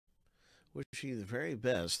Wish you the very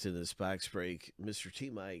best in this box break, Mr. T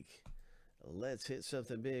Mike. Let's hit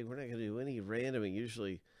something big. We're not going to do any randoming.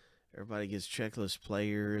 Usually, everybody gets checklist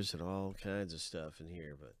players and all kinds of stuff in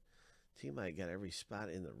here, but T Mike got every spot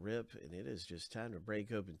in the rip, and it is just time to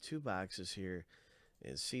break open two boxes here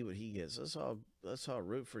and see what he gets. Let's all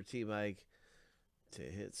root for T Mike to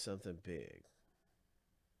hit something big.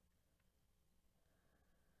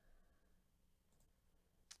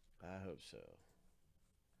 I hope so.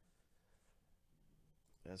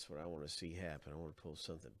 That's what I want to see happen. I want to pull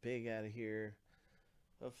something big out of here.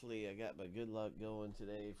 Hopefully, I got my good luck going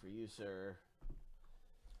today for you, sir.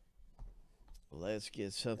 Let's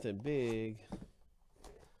get something big.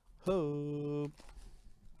 Hope.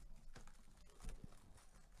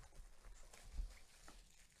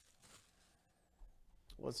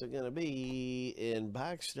 What's it going to be in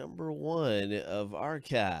box number 1 of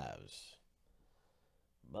Archives?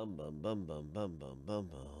 Bum, bum, bum, bum, bum, bum, bum,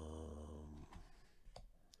 bum.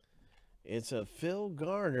 It's a Phil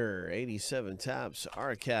Garner, 87 Topps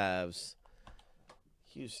Archives.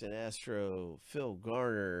 Houston Astro, Phil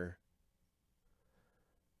Garner.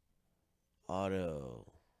 Auto.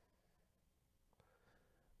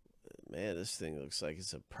 Man, this thing looks like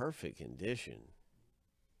it's a perfect condition.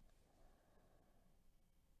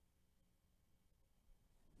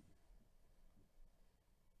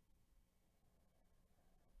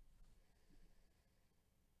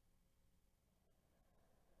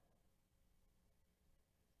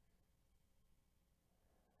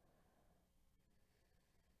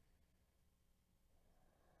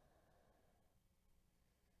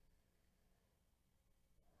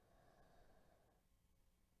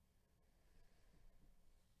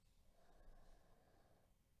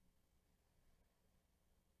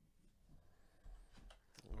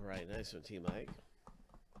 All right, nice one, T Mike.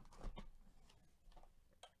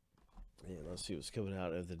 And let's see what's coming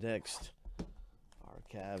out of the next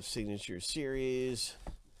Archive Signature Series.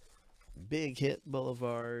 Big Hit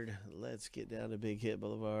Boulevard. Let's get down to Big Hit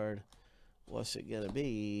Boulevard. What's it going to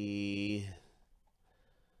be?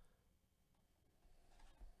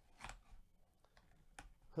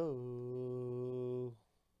 Oh,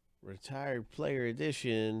 Retired Player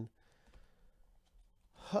Edition.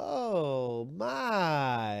 Oh,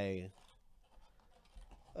 my.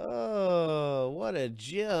 Oh, what a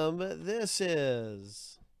gem this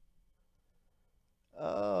is.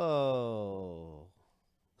 Oh.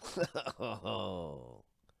 Oh.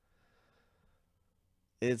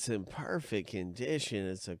 It's in perfect condition.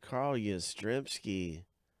 It's a Carl Yastrzemski.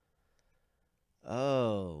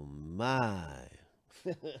 Oh, my.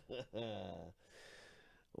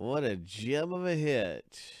 What a gem of a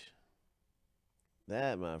hit.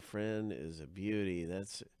 That, my friend, is a beauty.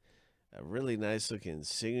 That's a really nice looking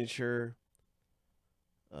signature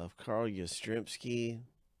of Carl Yastrzemski.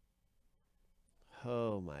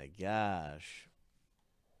 Oh my gosh.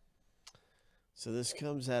 So this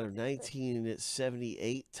comes out of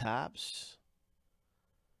 1978 Topps.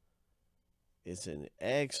 It's in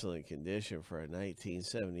excellent condition for a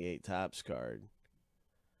 1978 Topps card.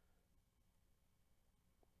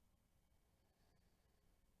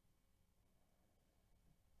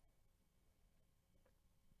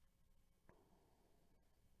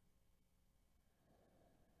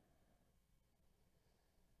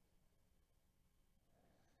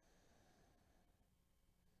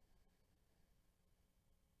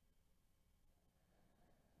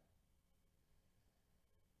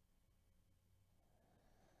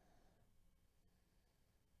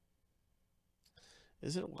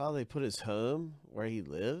 Isn't it while they put his home where he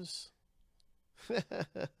lives? They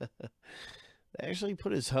actually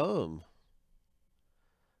put his home.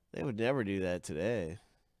 They would never do that today.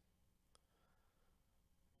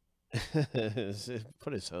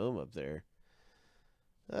 Put his home up there.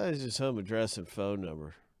 It's his home address and phone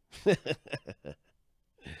number.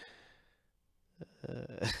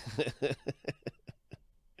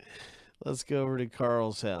 Let's go over to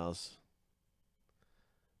Carl's house.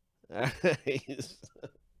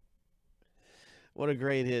 What a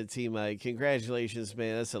great hit, T Mike. Congratulations,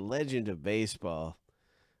 man. That's a legend of baseball.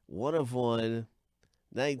 1 of 1,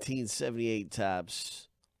 1978 Topps.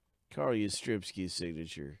 Carl Yastrzemski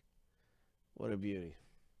signature. What a beauty.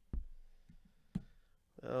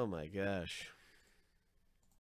 Oh my gosh.